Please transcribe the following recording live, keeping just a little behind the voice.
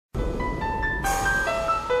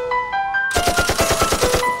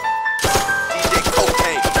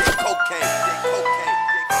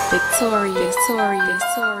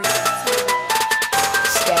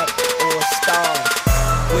Stack or star.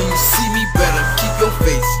 When you see me, better keep your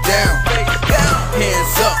face down.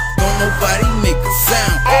 Hands up, don't nobody make a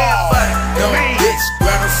sound. Dumb bitch,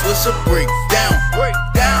 grab a switch or break down.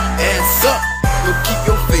 Ass up, but keep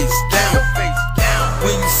your face down.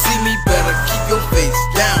 When you see me, better keep your face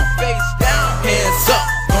down. Hands up,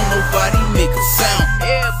 don't nobody make a sound.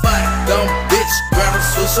 Dumb bitch, grab a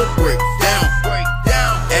switch or break down.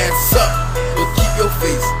 Ass up, but keep your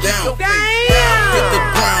face down. Hit the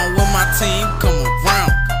ground when my team come around.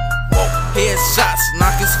 Headshots,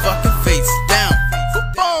 knock his fucking face down.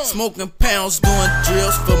 Smoking pounds, doing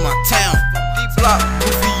drills for my town.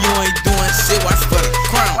 If you ain't doing shit, watch for the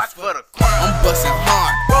crown. I'm busting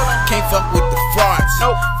hard, can't fuck with the frauds.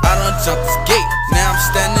 I done jumped this gate, now I'm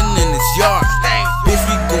standing in this yard. Bitch,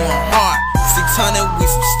 we going hard, 600, we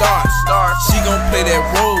some stars. She gon' play that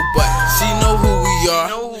role, but she know who we are.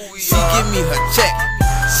 She give me her check,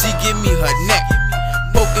 she give me her neck.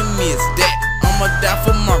 Poking me is that, I'ma die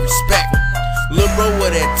for my respect. Lil' bro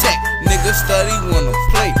with that tech, nigga study wanna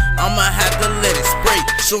play. I'ma have to let it spray,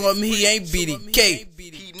 show him he ain't BDK.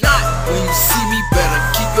 When you see me, better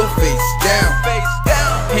keep your face down.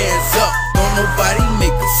 Hands up, don't nobody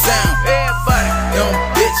make a sound. Dumb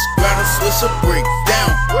bitch, grab a switch or break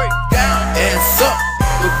down. Ass up,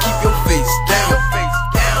 but keep your face down.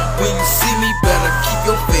 When you see me, better keep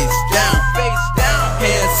your face down.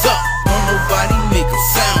 Hands up, don't nobody make a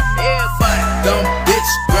sound. Dumb bitch,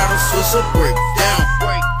 grab a switch or break down.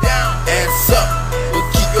 Ass up, but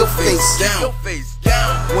keep your face down.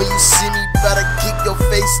 When you see me, better keep your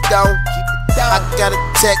face down. I got a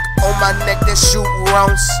tech on my neck that shoot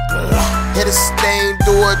rounds. Hit a stain,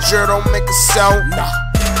 do a jerk, don't make a sound.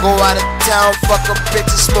 Go out of town, fuck a bitch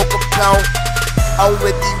and smoke a pound. I'm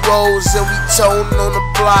with the rolls and we tone on the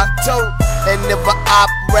block. And if a op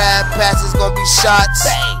ride past, it's gonna be shots.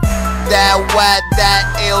 That wide, that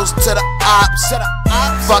L's to the ops.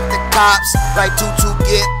 Fuck the cops, like Tutu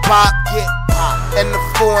get popped. And the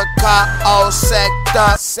foreign cop all sacked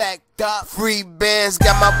up. Free bands,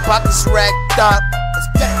 got my pockets racked up.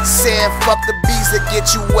 Saying fuck the beats that get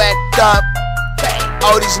you whacked up.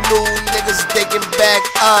 All these new niggas, they can back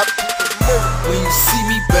up. When you see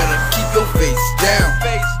me, better keep your face down.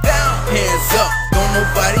 Hands up, don't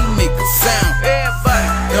nobody make a sound.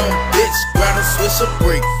 Dumb bitch, grab a switch or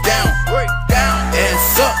break down.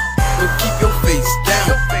 Ass up, but keep your face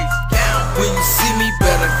down. When you see